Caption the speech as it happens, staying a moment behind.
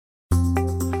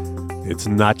It's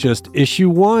not just issue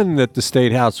one that the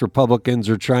state house Republicans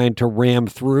are trying to ram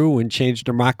through and change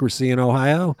democracy in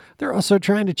Ohio. They're also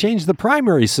trying to change the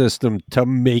primary system to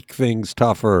make things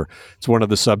tougher. It's one of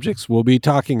the subjects we'll be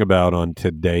talking about on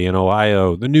Today in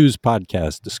Ohio, the news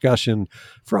podcast discussion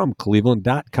from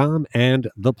Cleveland.com and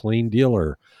The Plain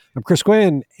Dealer. I'm Chris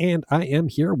Quinn, and I am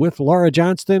here with Laura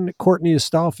Johnston, Courtney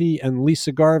Astolfi, and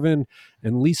Lisa Garvin.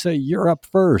 And Lisa, you're up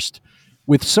first.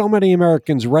 With so many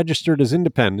Americans registered as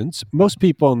independents, most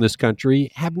people in this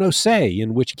country have no say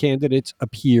in which candidates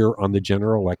appear on the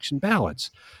general election ballots.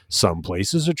 Some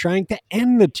places are trying to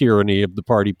end the tyranny of the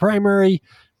party primary,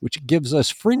 which gives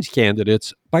us fringe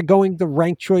candidates, by going to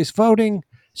ranked choice voting.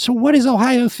 So what is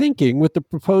Ohio thinking with the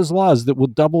proposed laws that will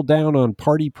double down on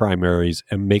party primaries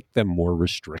and make them more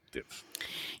restrictive?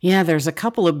 Yeah, there's a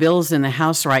couple of bills in the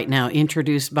House right now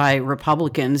introduced by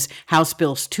Republicans, House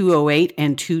Bills 208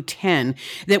 and 210,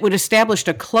 that would establish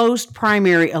a closed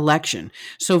primary election.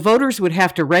 So voters would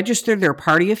have to register their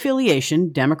party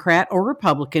affiliation, Democrat or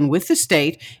Republican, with the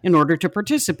state in order to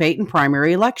participate in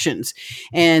primary elections.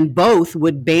 And both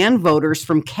would ban voters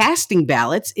from casting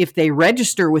ballots if they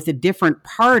register with a different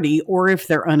party or if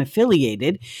they're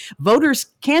unaffiliated. Voters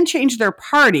can change their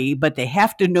party, but they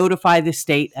have to notify the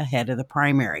state ahead of the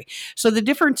primary. So the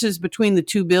differences between the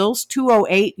two bills: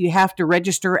 208, you have to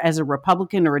register as a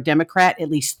Republican or a Democrat at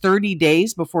least 30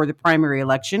 days before the primary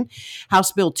election.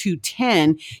 House Bill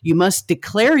 210, you must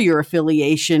declare your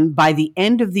affiliation by the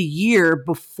end of the year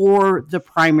before the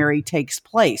primary takes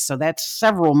place. So that's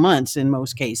several months in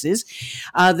most cases.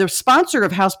 The sponsor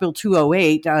of House Bill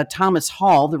 208, Thomas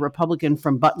Hall, the Republican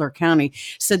from Butler County,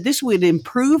 said this would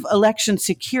improve election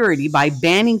security by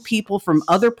banning people from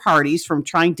other parties from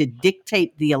trying to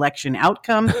dictate the election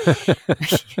outcome.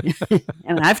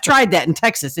 And I've tried that in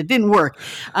Texas. It didn't work.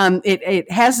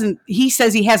 It hasn't. He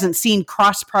says he hasn't seen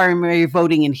cross-primary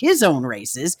voting in his own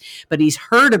races, but he's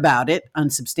heard about it,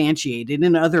 unsubstantiated,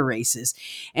 in other races.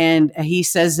 And he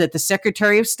says that the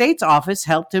Secretary of State's office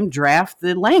helped him draft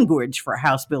the language for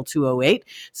House Bill 208.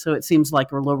 So it seems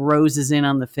like LaRose is in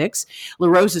on the fix.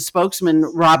 LaRose's spokesman,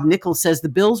 Rob Nichols, says the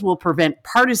bills will prevent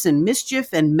partisan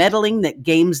mischief and meddling that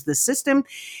games the system,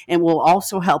 and will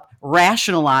also help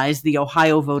rationalize the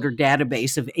Ohio voter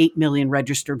database of 8 million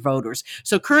registered voters.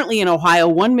 So currently in Ohio,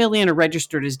 1 million are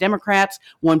registered as Democrats,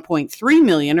 1.3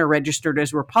 million are registered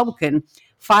as Republican,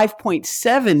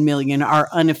 5.7 million are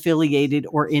unaffiliated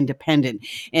or independent.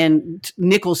 And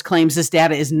Nichols claims this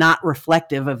data is not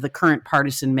reflective of the current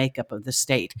partisan makeup of the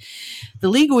state. The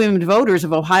League of Women Voters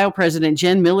of Ohio President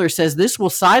Jen Miller says this will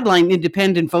sideline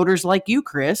independent voters like you,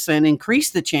 Chris, and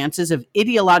increase the chances of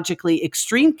ideologically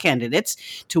extreme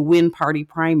candidates to win party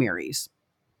primaries.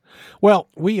 Well,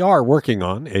 we are working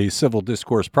on a civil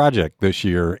discourse project this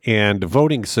year, and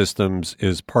voting systems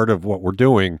is part of what we're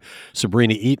doing.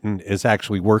 Sabrina Eaton is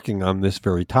actually working on this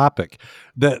very topic.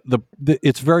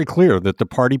 It's very clear that the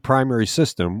party primary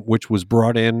system, which was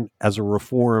brought in as a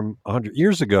reform 100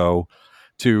 years ago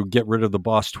to get rid of the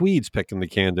boss tweeds picking the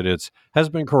candidates, has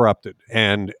been corrupted.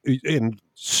 And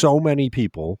so many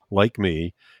people like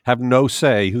me have no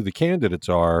say who the candidates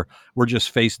are. We're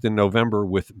just faced in November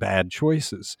with bad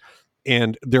choices.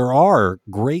 And there are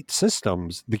great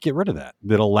systems that get rid of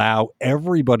that allow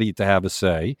everybody to have a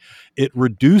say. It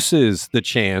reduces the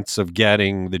chance of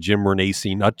getting the Jim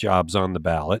Renacci nut jobs on the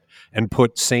ballot and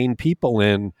put sane people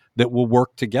in that will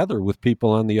work together with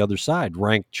people on the other side.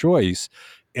 Ranked choice.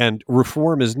 And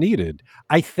reform is needed.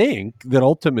 I think that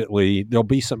ultimately there'll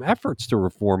be some efforts to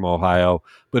reform Ohio,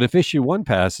 but if issue one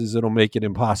passes, it'll make it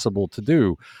impossible to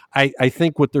do. I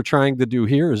think what they're trying to do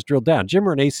here is drill down. Jim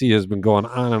Renacci has been going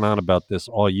on and on about this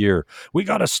all year. We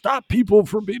got to stop people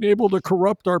from being able to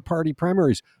corrupt our party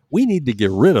primaries. We need to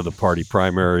get rid of the party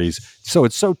primaries. So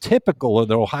it's so typical of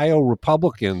the Ohio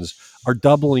Republicans are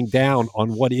doubling down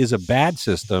on what is a bad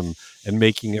system and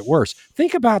making it worse.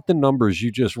 Think about the numbers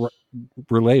you just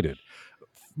related.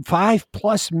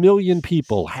 5+ million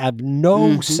people have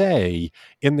no say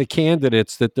in the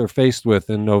candidates that they're faced with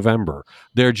in November.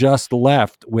 They're just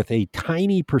left with a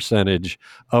tiny percentage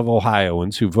of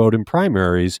Ohioans who vote in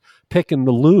primaries picking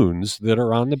the loons that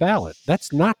are on the ballot.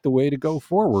 That's not the way to go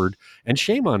forward. And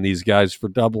shame on these guys for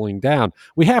doubling down.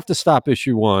 We have to stop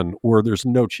issue one, or there's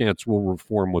no chance we'll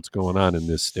reform what's going on in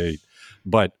this state.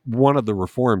 But one of the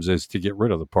reforms is to get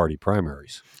rid of the party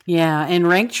primaries. Yeah, and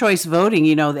ranked choice voting,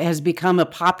 has become a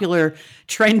popular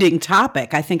trending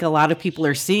topic. I think a lot of people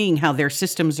are seeing how their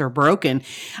systems are broken.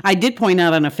 I did point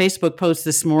out on a Facebook post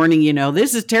this morning,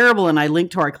 this is terrible. And I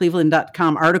linked to our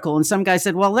Cleveland.com article. And some guy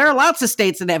said, well, there are lots of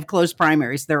states that have closed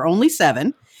primaries. There are only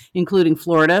 7. including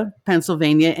Florida,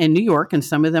 Pennsylvania, and New York, and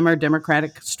some of them are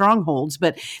Democratic strongholds.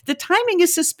 But the timing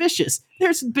is suspicious.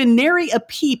 There's been nary a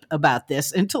peep about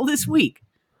this until this week.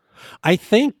 I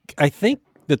think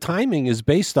the timing is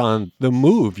based on the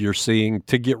move you're seeing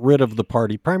to get rid of the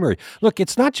party primary. Look,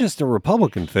 it's not just a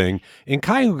Republican thing. In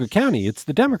Cuyahoga County, it's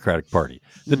the Democratic Party.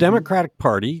 The Democratic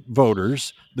Party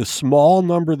voters, the small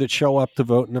number that show up to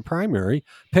vote in the primary,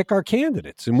 pick our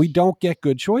candidates, and we don't get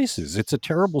good choices. It's a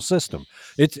terrible system.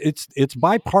 It's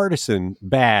bipartisan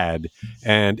bad,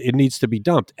 and it needs to be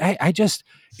dumped.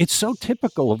 It's so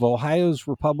typical of Ohio's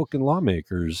Republican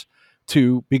lawmakers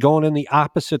to be going in the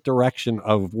opposite direction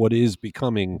of what is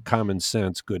becoming common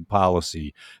sense, good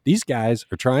policy. These guys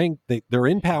are they're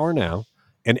in power now,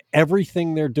 and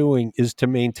everything they're doing is to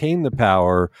maintain the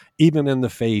power, even in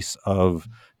the face of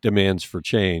demands for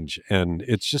change. And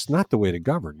it's just not the way to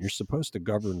govern. You're supposed to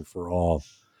govern for all.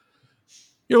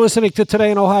 You're listening to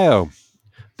Today in Ohio.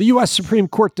 The U.S. Supreme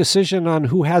Court decision on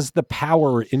who has the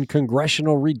power in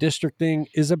congressional redistricting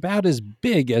is about as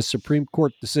big as Supreme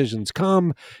Court decisions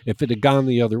come. If it had gone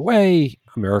the other way,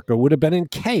 America would have been in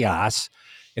chaos.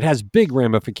 It has big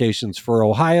ramifications for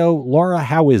Ohio. Laura,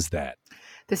 how is that?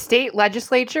 The state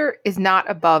legislature is not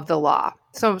above the law.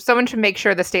 So someone should make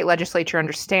sure the state legislature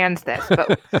understands this.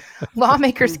 But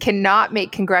lawmakers cannot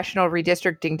make congressional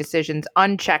redistricting decisions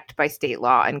unchecked by state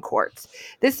law and courts.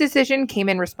 This decision came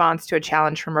in response to a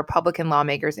challenge from Republican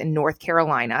lawmakers in North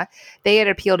Carolina. They had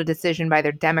appealed a decision by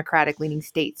their Democratic-leaning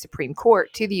state Supreme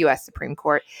Court to the U.S. Supreme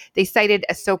Court. They cited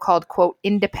a so-called, quote,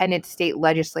 independent state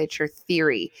legislature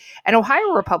theory. And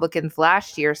Ohio Republicans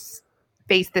last year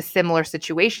faced this similar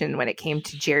situation when it came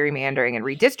to gerrymandering and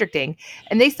redistricting,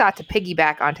 and they sought to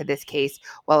piggyback onto this case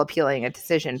while appealing a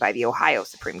decision by the Ohio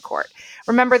Supreme Court.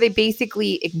 Remember, they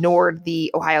basically ignored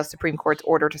the Ohio Supreme Court's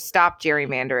order to stop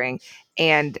gerrymandering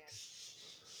and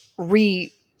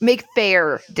make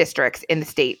fair districts in the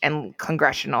state and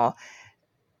congressional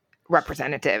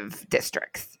representative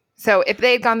districts. So if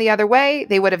they had gone the other way,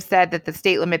 they would have said that the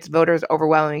state limits voters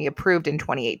overwhelmingly approved in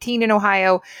 2018 in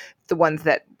Ohio, the ones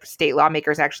that state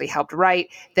lawmakers actually helped write,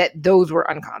 that those were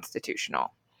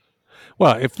unconstitutional.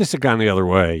 Well, if this had gone the other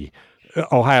way,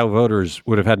 Ohio voters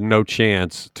would have had no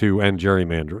chance to end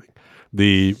gerrymandering.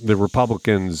 The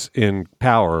Republicans in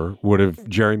power would have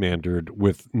gerrymandered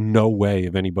with no way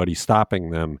of anybody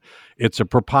stopping them. It's a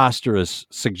preposterous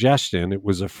suggestion. It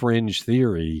was a fringe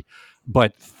theory.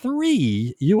 But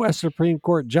 3 U.S. Supreme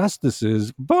Court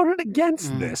justices voted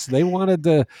against this. They wanted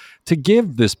to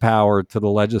give this power to the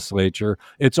legislature.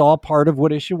 It's all part of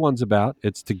what issue one's about.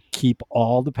 It's to keep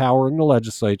all the power in the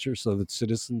legislature so that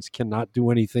citizens cannot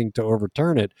do anything to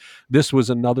overturn it. This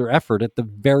was another effort at the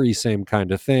very same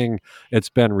kind of thing. It's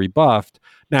been rebuffed.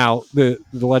 Now, the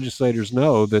legislators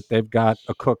know that they've got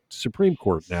a cooked Supreme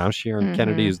Court now. Sharon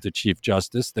Kennedy is the Chief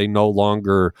Justice. They no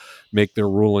longer make their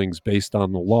rulings based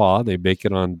on the law. They make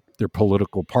it on their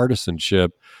political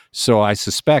partisanship. So I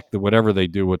suspect that whatever they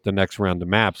do with the next round of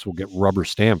maps will get rubber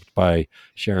stamped by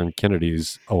Sharon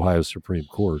Kennedy's Ohio Supreme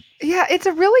Court. Yeah, it's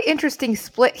a really interesting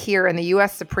split here in the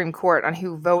U.S. Supreme Court on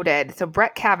who voted. So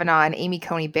Brett Kavanaugh and Amy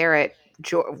Coney Barrett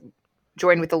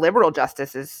joined with the liberal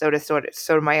justices,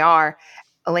 Sotomayor,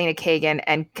 Elena Kagan,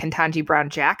 and Ketanji Brown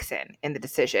Jackson in the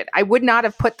decision. I would not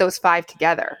have put those 5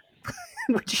 together.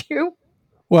 Would you?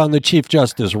 Well, and the Chief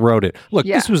Justice wrote it. Look,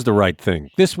 This was the right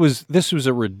thing. This was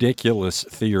a ridiculous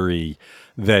theory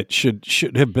that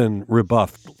should have been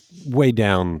rebuffed way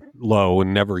down low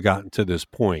and never gotten to this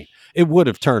point. It would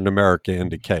have turned America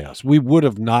into chaos. We would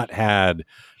have not had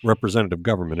representative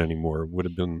government anymore. It would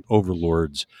have been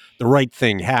overlords. The right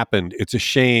thing happened. It's a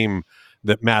shame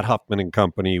that Matt Huffman and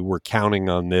company were counting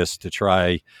on this to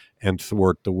try and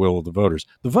thwart the will of the voters.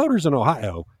 The voters in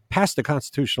Ohio passed a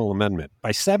constitutional amendment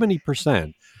by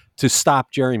 70% to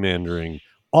stop gerrymandering.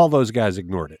 All those guys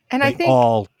ignored it. And I think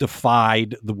all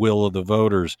defied the will of the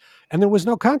voters, and there was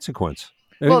no consequence.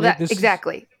 Well,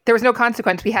 exactly. There was no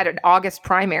consequence. We had an August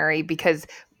primary because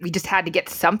we just had to get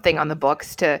something on the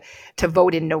books to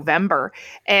vote in November.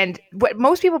 And what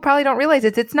most people probably don't realize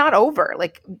is it's not over.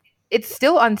 Like, it's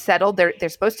still unsettled. They're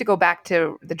supposed to go back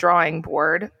to the drawing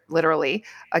board, literally,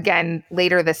 again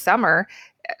later this summer.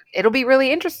 It'll be really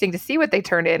interesting to see what they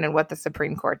turn in and what the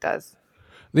Supreme Court does.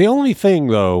 The only thing,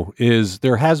 though, is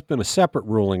there has been a separate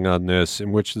ruling on this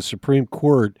in which the Supreme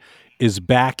Court is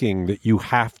backing that you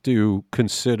have to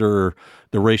consider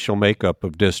the racial makeup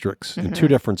of districts in two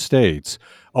different states.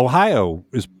 Ohio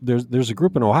there's a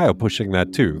group in Ohio pushing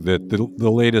that too, that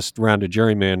the latest round of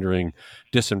gerrymandering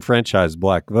disenfranchised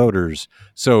black voters.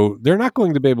 So they're not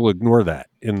going to be able to ignore that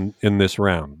in this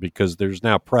round, because there's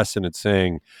now precedent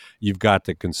saying you've got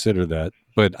to consider that.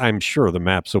 But I'm sure the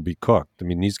maps will be cooked. I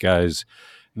mean, these guys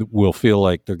will feel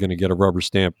like they're going to get a rubber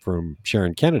stamp from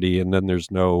Sharon Kennedy, and then there's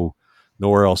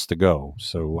nowhere else to go.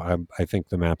 So I think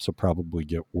the maps will probably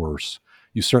get worse.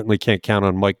 You certainly can't count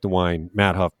on Mike DeWine,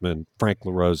 Matt Huffman, Frank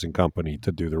LaRose and company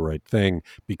to do the right thing,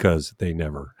 because they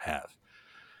never have.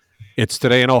 It's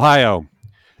Today in Ohio.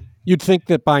 You'd think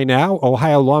that by now,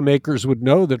 Ohio lawmakers would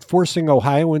know that forcing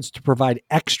Ohioans to provide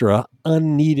extra,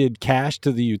 unneeded cash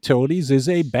to the utilities is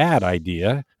a bad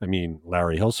idea. I mean,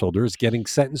 Larry Hillsolder is getting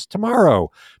sentenced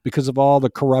tomorrow because of all the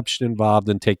corruption involved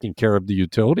in taking care of the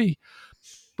utility.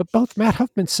 But both Matt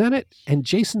Huffman's Senate and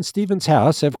Jason Stevens'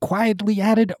 House have quietly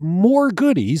added more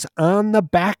goodies on the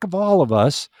back of all of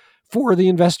us for the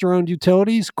investor-owned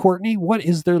utilities. Courtney, what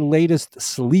is their latest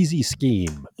sleazy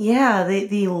scheme? Yeah,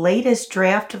 the latest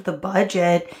draft of the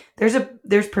budget,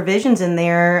 there's provisions in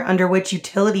there under which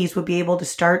utilities would be able to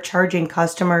start charging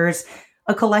customers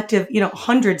a collective,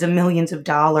 hundreds of millions of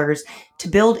dollars to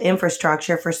build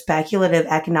infrastructure for speculative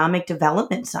economic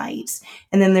development sites.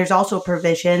 And then there's also a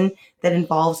provision that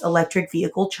involves electric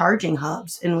vehicle charging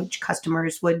hubs, in which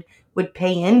customers would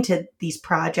pay into these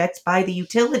projects by the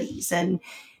utilities. And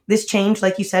this change,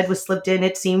 like you said, was slipped in,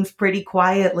 it seems, pretty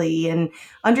quietly. And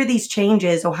under these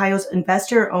changes, Ohio's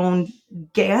investor-owned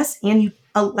gas and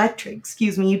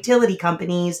utility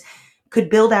companies could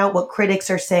build out what critics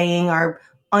are saying are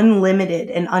unlimited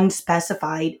and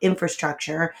unspecified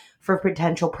infrastructure for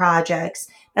potential projects.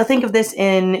 Now, think of this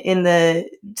in the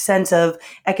sense of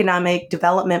economic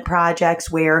development projects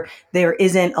where there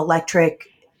isn't electric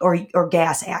or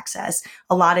gas access.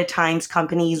 A lot of times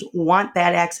companies want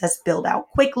that access built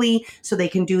out quickly so they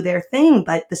can do their thing.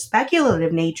 But the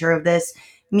speculative nature of this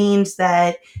means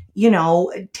that,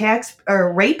 tax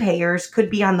or ratepayers could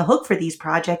be on the hook for these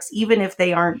projects, even if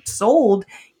they aren't sold,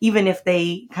 even if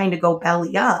they kind of go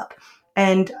belly up.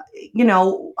 And,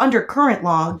 under current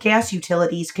law, gas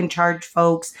utilities can charge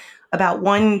folks about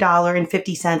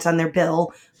 $1.50 on their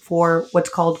bill for what's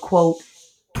called, quote,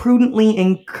 prudently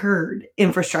incurred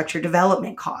infrastructure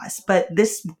development costs. But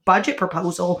this budget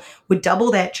proposal would double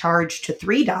that charge to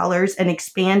 $3 and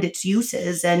expand its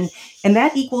uses. And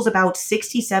that equals about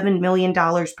 $67 million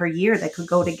per year that could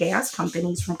go to gas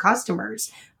companies from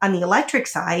customers. On the electric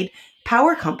side,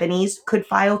 power companies could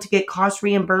file to get cost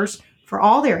reimbursed for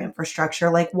all their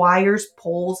infrastructure, like wires,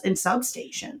 poles, and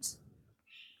substations.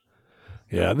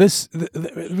 Yeah,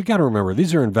 we got to remember,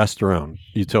 these are investor-owned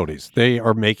utilities. They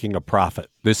are making a profit.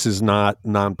 This is not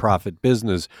nonprofit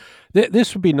business.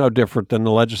 This would be no different than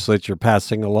the legislature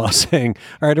passing a law saying,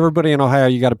 all right, everybody in Ohio,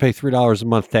 you got to pay $3 a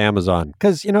month to Amazon,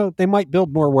 because, they might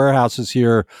build more warehouses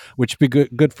here, which would be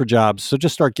good for jobs. So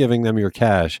just start giving them your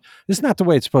cash. This is not the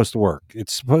way it's supposed to work.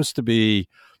 It's supposed to be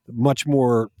much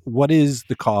more, what is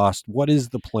the cost? What is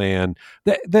the plan?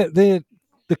 The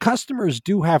customers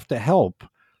do have to help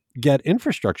get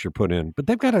infrastructure put in, but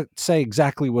they've got to say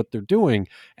exactly what they're doing.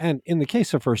 And in the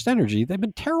case of First Energy, they've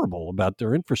been terrible about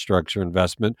their infrastructure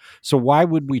investment. So why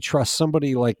would we trust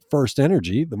somebody like First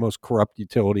Energy, the most corrupt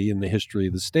utility in the history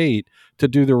of the state, to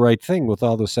do the right thing with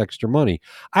all this extra money?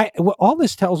 What all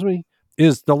this tells me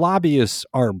is the lobbyists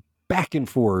are back and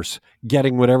forth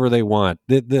getting whatever they want.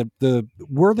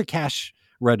 We're the cash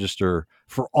register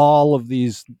for all of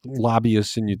these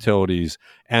lobbyists and utilities,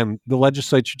 and the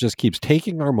legislature just keeps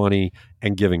taking our money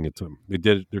and giving it to them.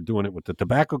 They're doing it with the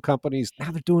tobacco companies.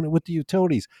 Now they're doing it with the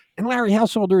utilities. And Larry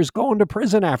Hillsolder is going to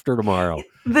prison after tomorrow.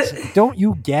 Don't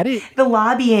you get it? The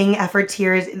lobbying efforts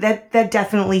here that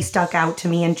definitely stuck out to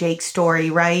me in Jake's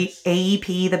story, right?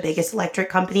 AEP, the biggest electric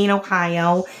company in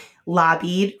Ohio,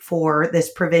 lobbied for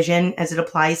this provision as it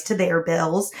applies to their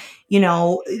bills.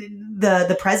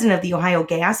 The president of the Ohio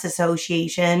Gas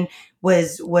Association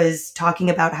was talking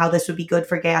about how this would be good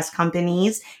for gas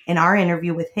companies in our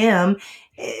interview with him.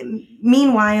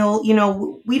 Meanwhile,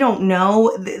 we don't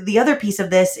know. The other piece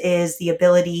of this is the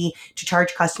ability to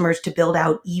charge customers to build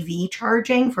out EV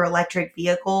charging for electric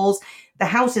vehicles. The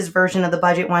House's version of the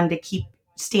budget wanted to keep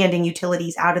standing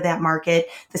utilities out of that market.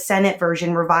 The Senate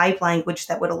version revived language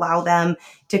that would allow them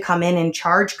to come in and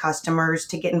charge customers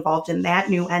to get involved in that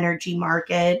new energy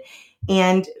market.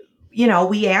 And,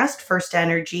 we asked First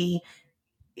Energy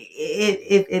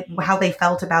how they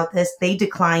felt about this. They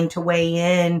declined to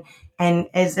weigh in. And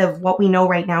as of what we know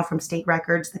right now from state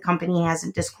records, the company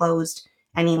hasn't disclosed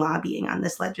any lobbying on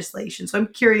this legislation. So I'm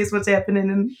curious what's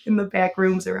happening in the back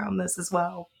rooms around this as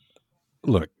well.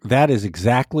 Look, that is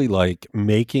exactly like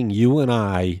making you and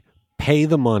I pay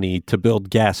the money to build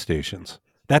gas stations.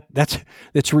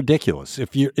 That's ridiculous.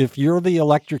 If you're the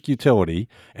electric utility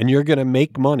and you're going to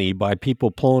make money by people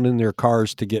pulling in their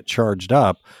cars to get charged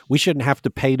up, we shouldn't have to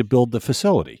pay to build the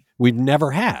facility. We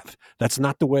never have. That's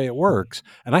not the way it works.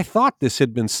 And I thought this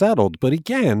had been settled, but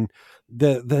again,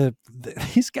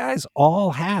 these guys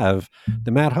all have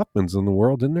the Matt Huffmans in the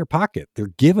world in their pocket.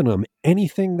 They're giving them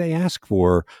anything they ask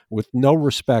for with no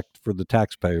respect for the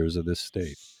taxpayers of this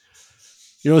state.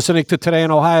 You're listening to Today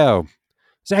in Ohio.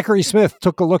 Zachary Smith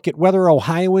took a look at whether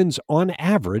Ohioans on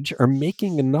average are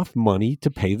making enough money to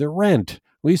pay their rent.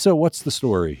 Lisa, what's the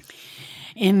story?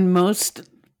 In most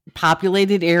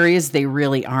populated areas, they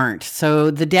really aren't.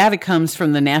 So the data comes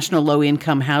from the National Low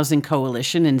Income Housing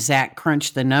Coalition, and Zach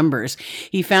crunched the numbers.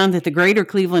 He found that the greater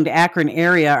Cleveland-Akron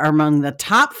area are among the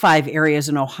top 5 areas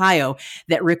in Ohio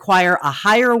that require a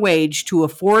higher wage to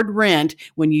afford rent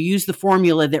when you use the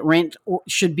formula that rent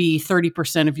should be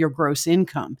 30% of your gross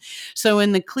income. So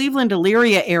in the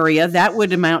Cleveland-Elyria area, that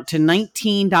would amount to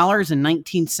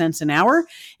 $19.19 an hour.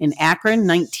 In Akron,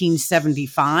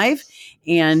 $19.75.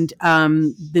 And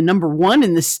the number one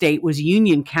in the state was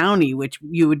Union County, which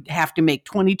you would have to make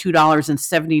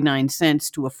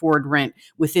 $22.79 to afford rent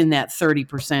within that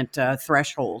 30%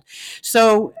 threshold.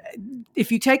 So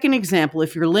if you take an example,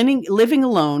 if you're living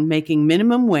alone, making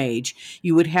minimum wage,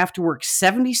 you would have to work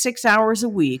 76 hours a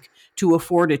week to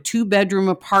afford a 2-bedroom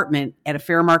apartment at a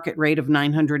fair market rate of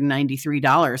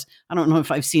 $993. I don't know if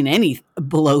I've seen any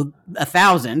below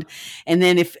 $1,000. And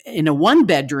then if in a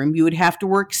 1-bedroom, you would have to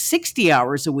work 60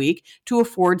 hours a week to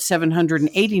afford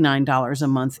 $789 a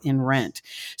month in rent.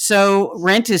 So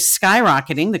rent is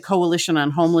skyrocketing. The Coalition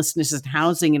on Homelessness and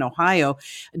Housing in Ohio,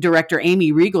 Director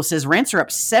Amy Riegel says rents are up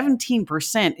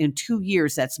 17% in 2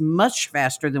 years. That's much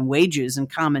faster than wages and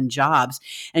common jobs.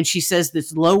 And she says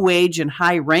this low wage and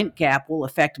high rent gap will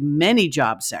affect many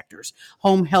job sectors: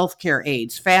 home health care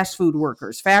aides, fast food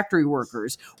workers, factory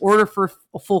workers, order for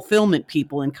fulfillment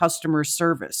people, and customer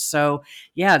service. So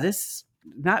yeah, this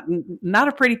not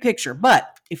a pretty picture.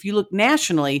 But if you look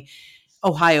nationally,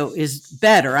 Ohio is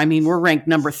better. I mean, we're ranked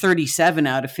number 37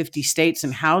 out of 50 states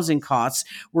in housing costs.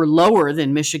 We're lower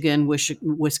than Michigan,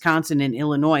 Wisconsin, and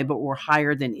Illinois, but we're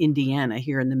higher than Indiana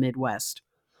here in the Midwest.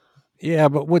 Yeah,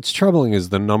 but what's troubling is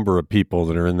the number of people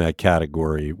that are in that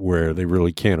category where they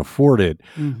really can't afford it,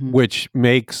 which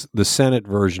makes the Senate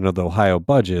version of the Ohio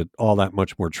budget all that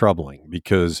much more troubling,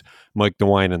 because Mike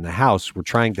DeWine and the House were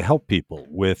trying to help people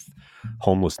with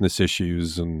homelessness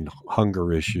issues and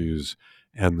hunger issues,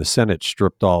 and the Senate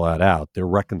stripped all that out. They're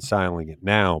reconciling it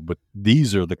now, but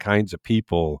these are the kinds of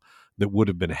people that would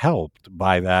have been helped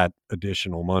by that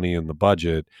additional money in the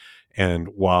budget. And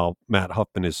while Matt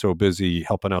Huffman is so busy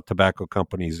helping out tobacco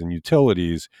companies and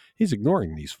utilities, he's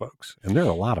ignoring these folks. And there are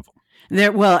a lot of them.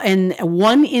 And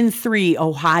 1 in 3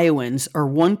 Ohioans, or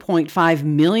 1.5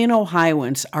 million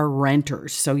Ohioans, are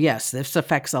renters. So yes, this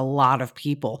affects a lot of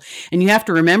people. And you have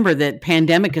to remember that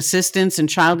pandemic assistance and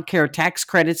child care tax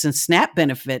credits and SNAP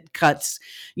benefit cuts,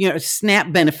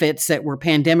 SNAP benefits that were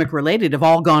pandemic related have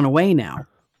all gone away now.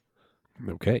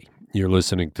 Okay. You're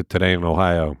listening to Today in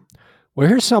Ohio. Well,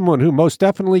 here's someone who most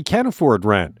definitely can afford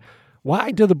rent.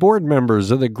 Why do the board members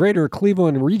of the Greater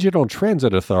Cleveland Regional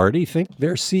Transit Authority think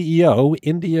their CEO,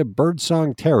 India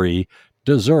Birdsong Terry,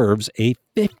 deserves a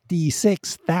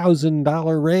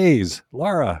 $56,000 raise?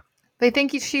 Laura. They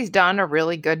think she's done a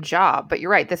really good job, but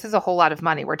you're right. This is a whole lot of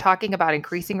money. We're talking about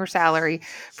increasing her salary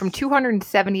from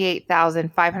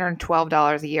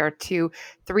 $278,512 a year to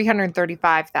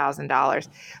 $335,000.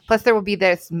 Plus, there will be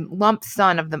this lump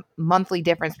sum of the monthly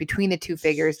difference between the two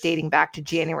figures dating back to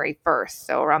January 1st,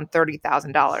 so around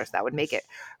 $30,000. That would make it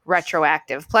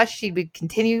retroactive. Plus, she would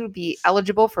continue to be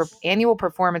eligible for annual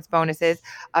performance bonuses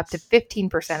up to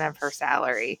 15% of her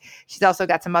salary. She's also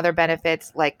got some other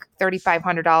benefits like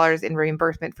 $3,500 in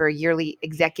reimbursement for a yearly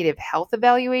executive health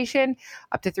evaluation,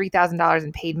 up to $3,000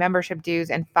 in paid membership dues,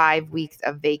 and 5 weeks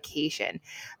of vacation.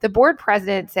 The board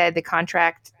president said the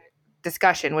contract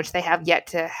discussion, which they have yet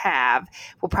to have,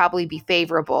 will probably be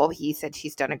favorable. He said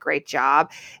she's done a great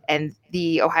job. And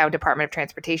the Ohio Department of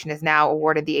Transportation has now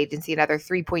awarded the agency another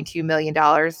 $3.2 million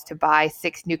to buy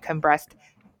 6 new compressed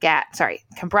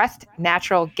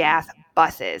natural gas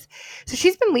buses. So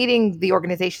she's been leading the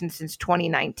organization since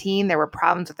 2019. There were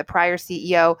problems with the prior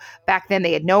CEO. Back then,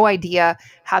 they had no idea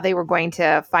how they were going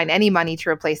to find any money to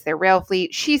replace their rail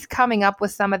fleet. She's coming up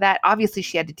with some of that. Obviously,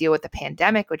 she had to deal with the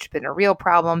pandemic, which has been a real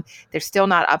problem. They're still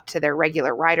not up to their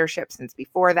regular ridership since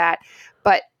before that.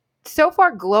 But so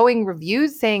far glowing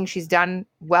reviews saying she's done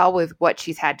well with what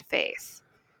she's had to face.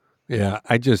 Yeah,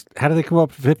 how do they come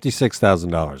up with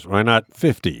 $56,000? Why not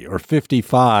 50 or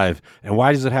 55? And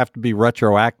why does it have to be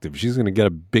retroactive? She's going to get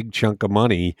a big chunk of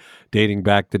money dating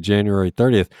back to January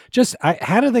 30th.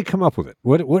 How do they come up with it?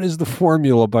 What is the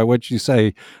formula by which you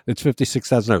say it's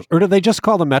 $56,000? Or do they just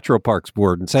call the Metro Parks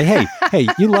Board and say, hey,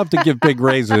 you love to give big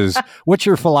raises. What's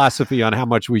your philosophy on how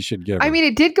much we should give her? I mean,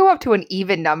 it did go up to an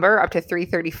even number, up to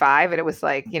 335, and it was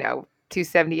like,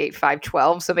 278,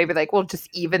 512. So maybe like, we'll just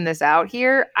even this out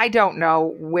here. I don't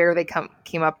know where they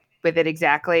came up with it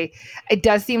exactly. It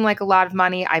does seem like a lot of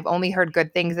money. I've only heard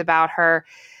good things about her.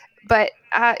 But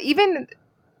even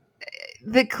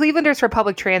the Clevelanders for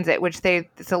Public Transit,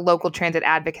 it's a local transit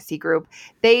advocacy group,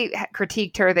 they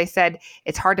critiqued her. They said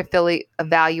it's hard to fully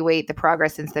evaluate the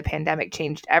progress since the pandemic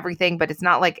changed everything, but it's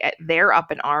not like they're up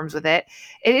in arms with it.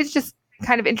 It is just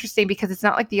kind of interesting because it's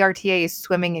not like the RTA is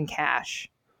swimming in cash.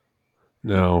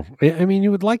 No. I mean,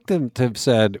 you would like them to have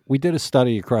said, we did a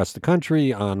study across the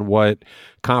country on what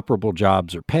comparable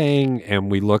jobs are paying,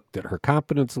 and we looked at her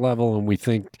competence level, and we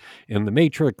think in the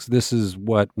matrix, this is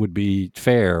what would be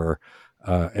fair.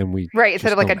 And we right,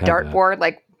 instead of like a dartboard,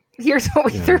 like, here's what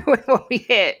we threw and what we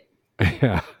hit.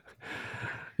 Yeah.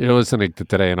 You're listening to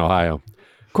Today in Ohio.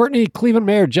 Courtney, Cleveland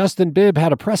Mayor Justin Bibb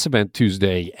had a press event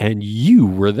Tuesday, and you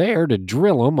were there to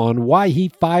drill him on why he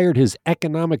fired his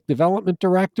economic development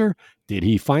director. Did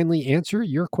he finally answer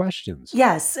your questions?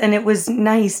 Yes, and it was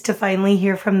nice to finally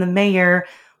hear from the mayor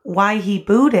why he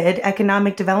booted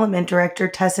economic development director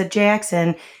Tessa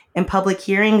Jackson. In public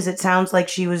hearings, it sounds like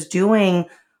she was doing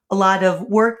a lot of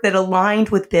work that aligned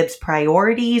with Bibb's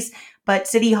priorities. But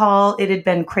City Hall, it had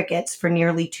been crickets for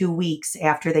nearly 2 weeks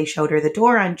after they showed her the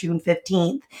door on June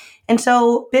 15th. And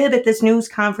so Bibb at this news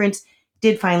conference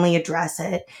did finally address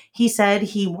it. He said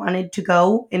he wanted to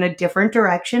go in a different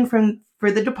direction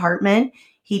for the department.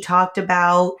 He talked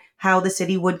about how the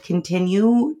city would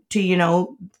continue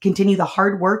to, continue the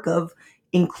hard work of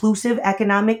inclusive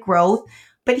economic growth.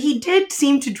 But he did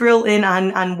seem to drill in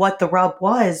on what the rub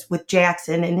was with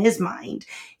Jackson in his mind.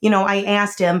 I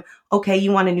asked him, okay,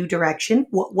 you want a new direction?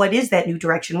 What is that new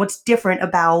direction? What's different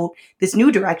about this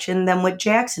new direction than what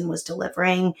Jackson was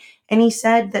delivering? And he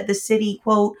said that the city,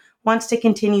 quote, wants to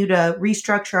continue to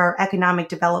restructure our economic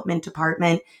development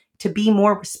department to be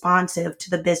more responsive to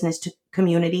the business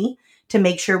community, to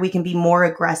make sure we can be more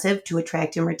aggressive to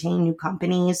attract and retain new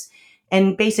companies,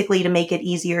 and basically to make it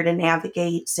easier to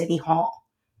navigate City Hall.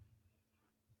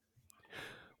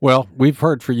 Well, we've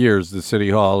heard for years the City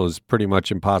Hall is pretty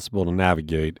much impossible to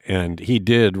navigate, and he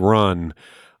did run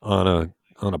on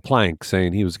a plank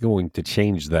saying he was going to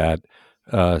change that.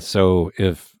 So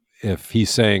if he's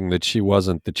saying that she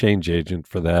wasn't the change agent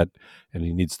for that, and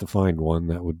he needs to find one,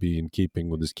 that would be in keeping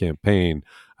with his campaign.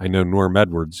 I know Norm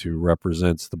Edwards, who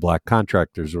represents the Black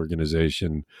Contractors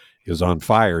Organization, is on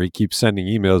fire. He keeps sending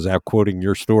emails out quoting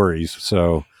your stories.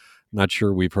 So not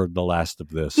sure we've heard the last of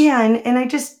this. Yeah, and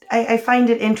I find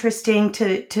it interesting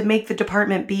to make the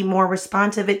department be more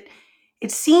responsive.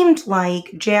 It seemed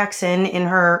like Jackson, in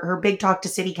her big talk to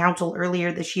City Council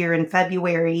earlier this year in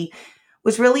February,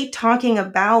 was really talking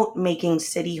about making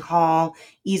City Hall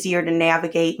easier to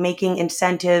navigate, making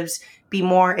incentives be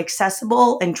more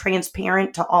accessible and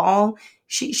transparent to all.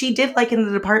 She did like in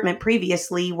the department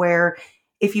previously, where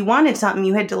if you wanted something,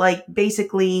 you had to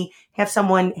basically have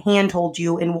someone handhold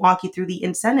you and walk you through the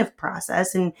incentive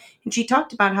process. And she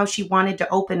talked about how she wanted to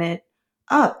open it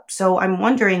up. So I'm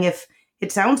wondering if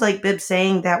it sounds like Bibb's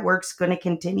saying that work's going to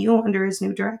continue under his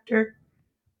new director.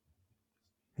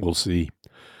 We'll see.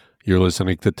 You're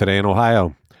listening to Today in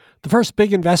Ohio. The first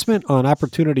big investment on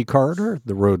Opportunity Corridor,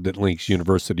 the road that links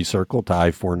University Circle to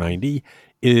I-490,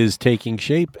 is taking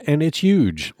shape, and it's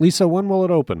huge. Lisa, when will it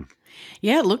open?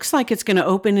 Yeah, it looks like it's going to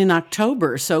open in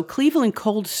October. So Cleveland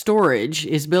Cold Storage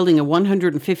is building a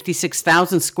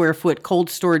 156,000 square foot cold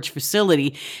storage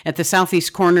facility at the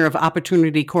southeast corner of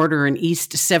Opportunity Corridor and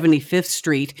East 75th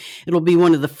Street. It'll be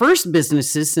one of the first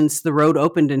businesses since the road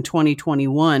opened in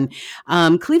 2021.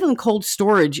 Cleveland Cold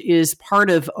Storage is part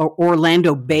of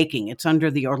Orlando Baking. It's under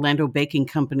the Orlando Baking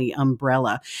Company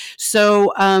umbrella.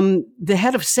 So the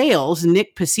head of sales,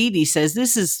 Nick Pasidi, says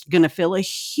this is going to fill a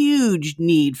huge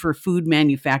need for food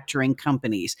manufacturing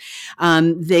companies.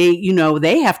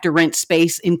 They have to rent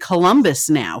space in Columbus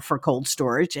now for cold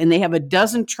storage, and they have a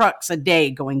dozen trucks a day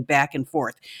going back and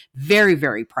forth. Very,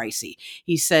 very pricey.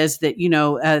 He says that,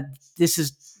 this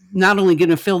is not only going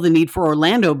to fill the need for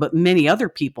Orlando, but many other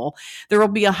people. There will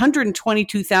be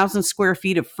 122,000 square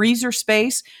feet of freezer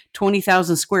space,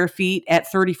 20,000 square feet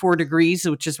at 34 degrees,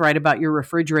 which is right about your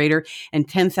refrigerator, and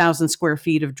 10,000 square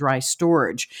feet of dry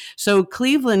storage. So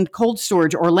Cleveland Cold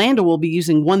Storage, Orlando will be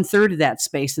using 1/3 of that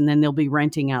space, and then they'll be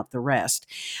renting out the rest.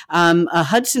 A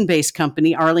Hudson-based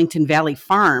company, Arlington Valley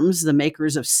Farms, the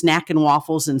makers of snack and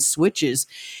waffles and switches,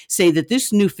 say that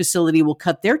this new facility will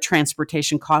cut their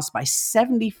transportation costs by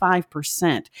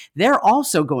 75%. They're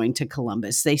also going to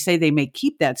Columbus. They say they may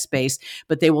keep that space,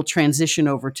 but they will transition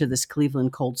over to this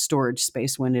Cleveland Cold Storage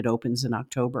space when it opens in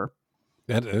October.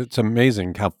 It's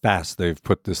amazing how fast they've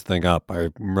put this thing up. I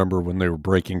remember when they were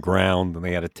breaking ground and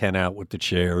they had a tent out with the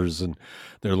chairs and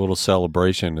their little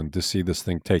celebration, and to see this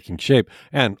thing taking shape.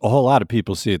 And a whole lot of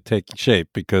people see it taking shape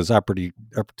because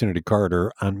Opportunity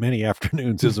Corridor on many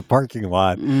afternoons is a parking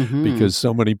lot because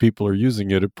so many people are using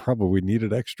it. It probably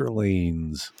needed extra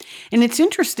lanes. And it's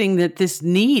interesting that this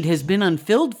need has been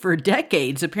unfilled for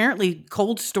decades. Apparently,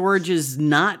 cold storage is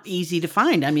not easy to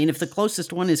find. I mean, if the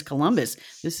closest one is Columbus,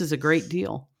 this is a great deal.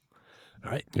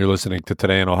 All right. You're listening to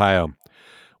Today in Ohio.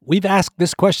 We've asked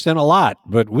this question a lot,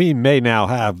 but we may now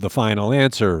have the final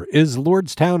answer. Is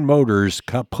Lordstown Motors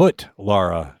kaput,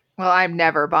 Laura? Well, I'm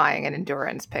never buying an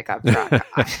endurance pickup truck.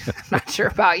 I'm not sure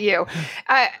about you.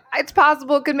 It's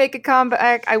possible it could make a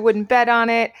comeback. I wouldn't bet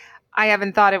on it. I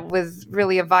haven't thought it was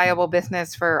really a viable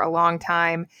business for a long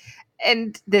time.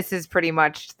 And this is pretty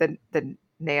much the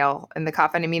nail in the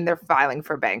coffin. I mean, they're filing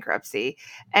for bankruptcy.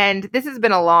 And this has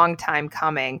been a long time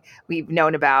coming. We've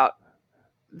known about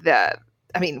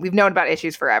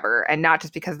issues forever, and not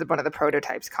just because one of the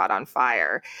prototypes caught on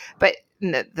fire. But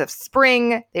in the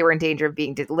spring, they were in danger of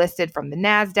being delisted from the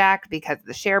NASDAQ because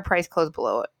the share price closed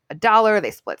below $1.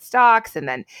 They split stocks, and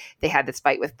then they had this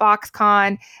fight with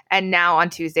Foxconn. And now on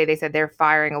Tuesday, they said they're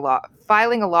filing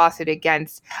a lawsuit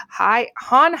against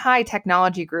Han High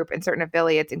Technology Group and certain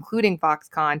affiliates, including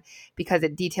Foxconn, because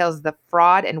it details the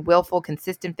fraud and willful,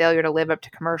 consistent failure to live up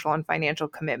to commercial and financial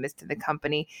commitments to the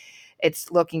company. It's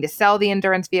looking to sell the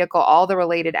endurance vehicle, all the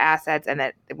related assets, and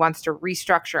that it wants to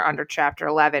restructure under Chapter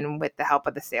 11 with the help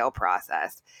of the sale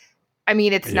process. I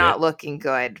mean, it's not looking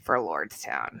good for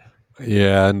Lordstown.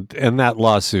 Yeah, and that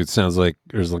lawsuit sounds like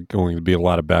there's going to be a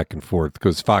lot of back and forth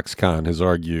because Foxconn has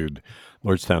argued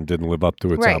Lordstown didn't live up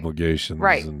to its obligations.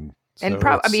 Right. And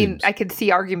I could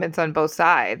see arguments on both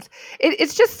sides.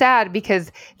 It's just sad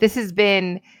because this has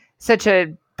been such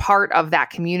a part of that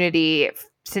community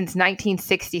since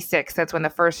 1966. That's when the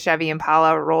first Chevy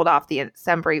Impala rolled off the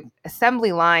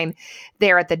assembly line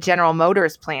there at the General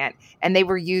Motors plant. And they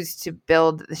were used to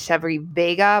build the Chevy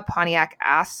Vega, Pontiac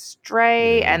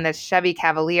Astray, and the Chevy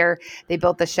Cavalier. They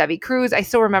built the Chevy Cruze. I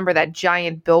still remember that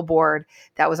giant billboard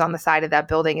that was on the side of that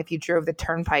building. If you drove the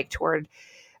turnpike toward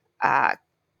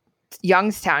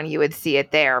Youngstown, you would see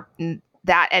it there.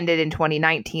 That ended in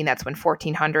 2019. That's when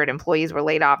 1,400 employees were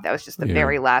laid off. That was just the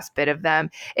very last bit of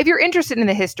them. If you're interested in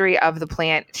the history of the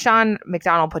plant, Sean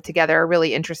McDonald put together a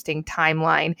really interesting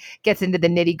timeline, gets into the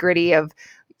nitty gritty of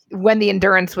when the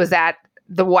Endurance was at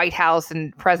the White House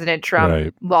and President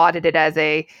Trump lauded it as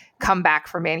a comeback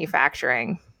for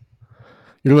manufacturing.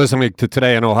 You're listening to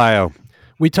Today in Ohio.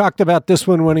 We talked about this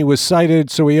one when he was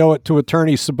cited, so we owe it to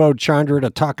attorney Subodh Chandra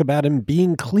to talk about him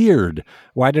being cleared.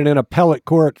 Why did an appellate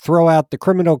court throw out the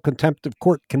criminal contempt of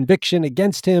court conviction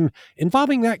against him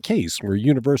involving that case where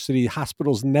university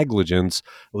hospitals' negligence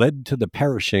led to the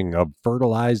perishing of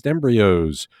fertilized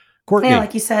embryos? Courtney. Yeah,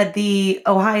 like you said, the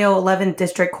Ohio 11th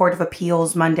District Court of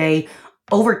Appeals Monday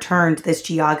overturned this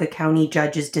Geauga County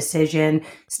judge's decision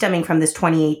stemming from this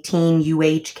 2018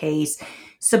 UH case.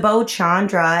 Subodh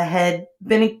Chandra had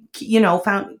been,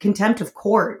 found contempt of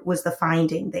court was the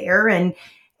finding there. And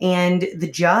the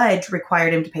judge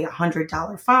required him to pay a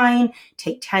 $100 fine,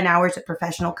 take 10 hours of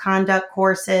professional conduct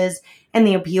courses, and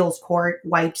the appeals court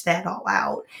wiped that all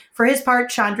out. For his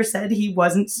part, Chandra said he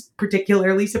wasn't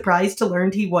particularly surprised to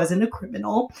learn he wasn't a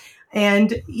criminal.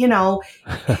 And,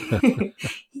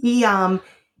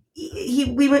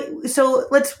 so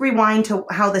let's rewind to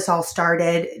how this all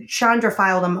started. Chandra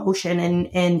filed a motion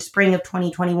in spring of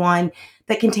 2021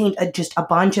 that contained just a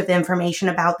bunch of information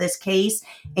about this case,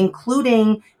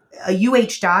 including a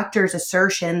UH doctor's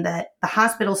assertion that the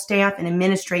hospital staff and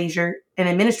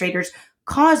administrators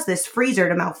caused this freezer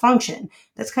to malfunction.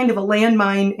 That's kind of a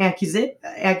landmine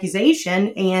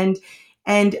accusation.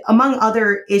 And among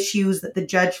other issues that the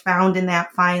judge found in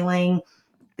that filing,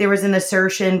 there was an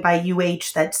assertion by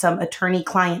UH that some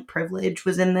attorney-client privilege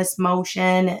was in this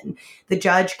motion, and the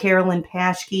judge, Carolyn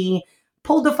Paschke,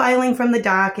 pulled the filing from the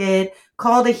docket,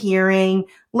 called a hearing.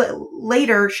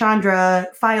 Later, Chandra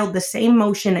filed the same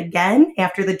motion again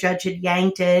after the judge had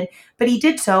yanked it, but he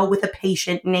did so with a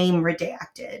patient name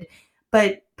redacted.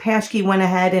 But Paschke went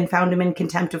ahead and found him in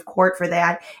contempt of court for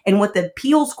that. And what the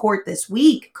appeals court this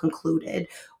week concluded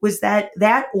was that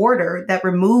that order that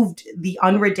removed the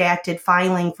unredacted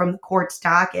filing from the court's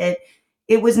docket,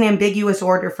 it was an ambiguous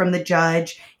order from the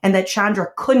judge, and that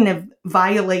Chandra couldn't have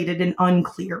violated an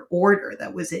unclear order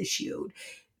that was issued.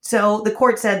 So the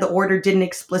court said the order didn't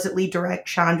explicitly direct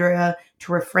Chandra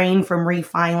to refrain from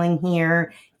refiling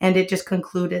here, and it just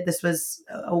concluded this was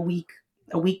a weak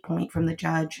point from the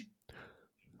judge.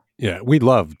 Yeah, we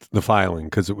loved the filing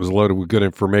because it was loaded with good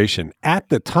information. At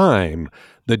the time,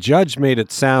 the judge made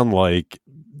it sound like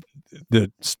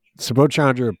the Subodh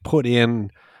Chandra put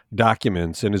in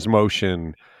documents in his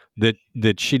motion that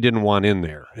she didn't want in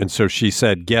there. And so she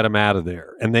said, get him out of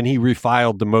there. And then he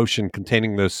refiled the motion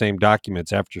containing those same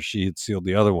documents after she had sealed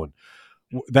the other one.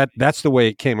 That's the way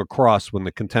it came across when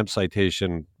the contempt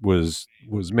citation was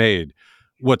made.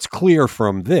 What's clear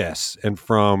from this and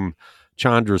from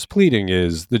Chandra's pleading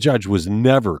is the judge was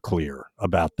never clear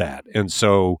about that. And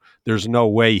so there's no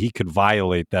way he could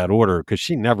violate that order because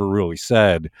she never really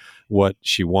said what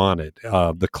she wanted.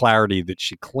 The clarity that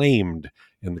she claimed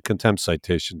in the contempt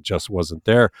citation just wasn't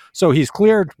there. So he's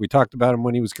cleared. We talked about him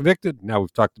when he was convicted. Now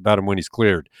we've talked about him when he's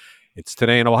cleared. It's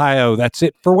Today in Ohio. That's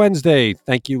it for Wednesday.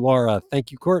 Thank you, Laura.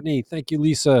 Thank you, Courtney. Thank you,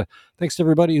 Lisa. Thanks to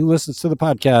everybody who listens to the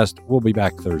podcast. We'll be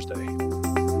back Thursday.